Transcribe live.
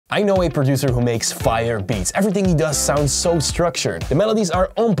I know a producer who makes fire beats. Everything he does sounds so structured. The melodies are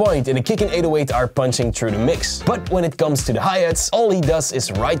on point and the kick and 808 are punching through the mix. But when it comes to the hi-hats, all he does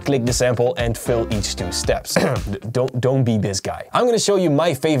is right-click the sample and fill each 2 steps. Don't be this guy. I'm gonna show you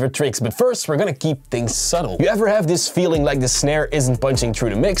my favorite tricks, but first we're gonna keep things subtle. You ever have this feeling like the snare isn't punching through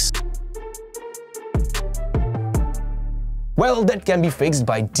the mix? Well, that can be fixed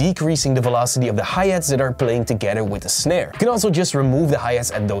by decreasing the velocity of the hi-hats that are playing together with the snare. You can also just remove the hi-hats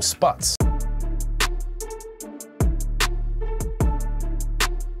at those spots.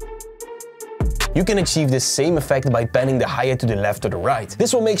 You can achieve this same effect by panning the hi-hat to the left or the right.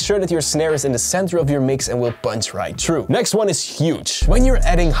 This will make sure that your snare is in the center of your mix and will punch right through. Next one is huge. When you're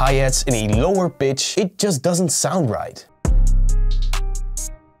adding hi-hats in a lower pitch, it just doesn't sound right.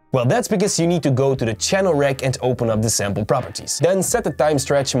 Well, that's because you need to go to the channel rec and open up the sample properties. Then set the time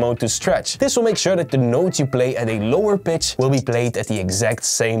stretch mode to stretch. This will make sure that the notes you play at a lower pitch will be played at the exact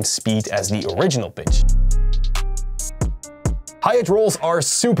same speed as the original pitch. Hi-hat rolls are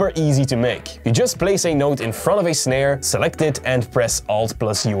super easy to make. You just place a note in front of a snare, select it and press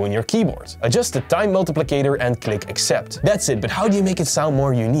Alt+U on your keyboard. Adjust the time multiplicator and click accept. That's it, but how do you make it sound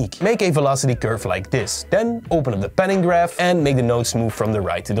more unique? Make a velocity curve like this. Then open up the panning graph and make the notes move from the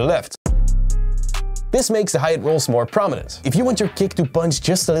right to the left. This makes the hi-hat rolls more prominent. If you want your kick to punch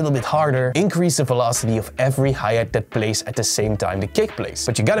just a little bit harder, increase the velocity of every hi-hat that plays at the same time the kick plays.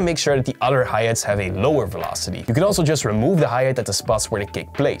 But you gotta make sure that the other hi-hats have a lower velocity. You can also just remove the hi-hat at the spots where the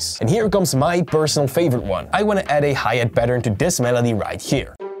kick plays. And here comes my personal favorite one. I want to add a hi-hat pattern to this melody right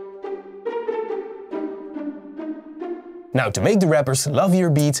here. Now, to make the rappers love your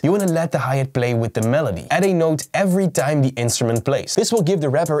beat, you want to let the hi-hat play with the melody. Add a note every time the instrument plays. This will give the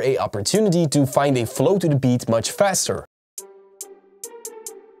rapper an opportunity to find a flow to the beat much faster.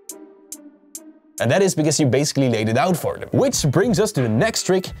 And that is because you basically laid it out for them. Which brings us to the next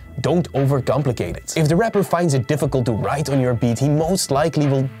trick: don't overcomplicate it. If the rapper finds it difficult to write on your beat, he most likely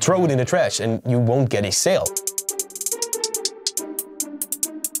will throw it in the trash and you won't get a sale.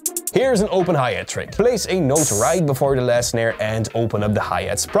 Here's an open hi-hat trick. Place a note right before the last snare and open up the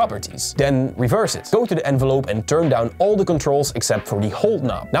hi-hat's properties. Then reverse it. Go to the envelope and turn down all the controls except for the hold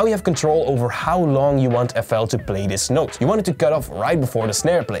knob. Now you have control over how long you want FL to play this note. You want it to cut off right before the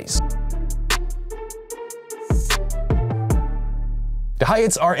snare plays. The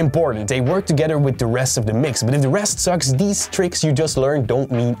hi-hats are important. They work together with the rest of the mix, but if the rest sucks, these tricks you just learned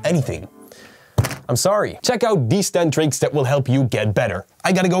don't mean anything. I'm sorry. Check out these 10 tricks that will help you get better.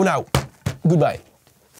 I gotta go now. Goodbye.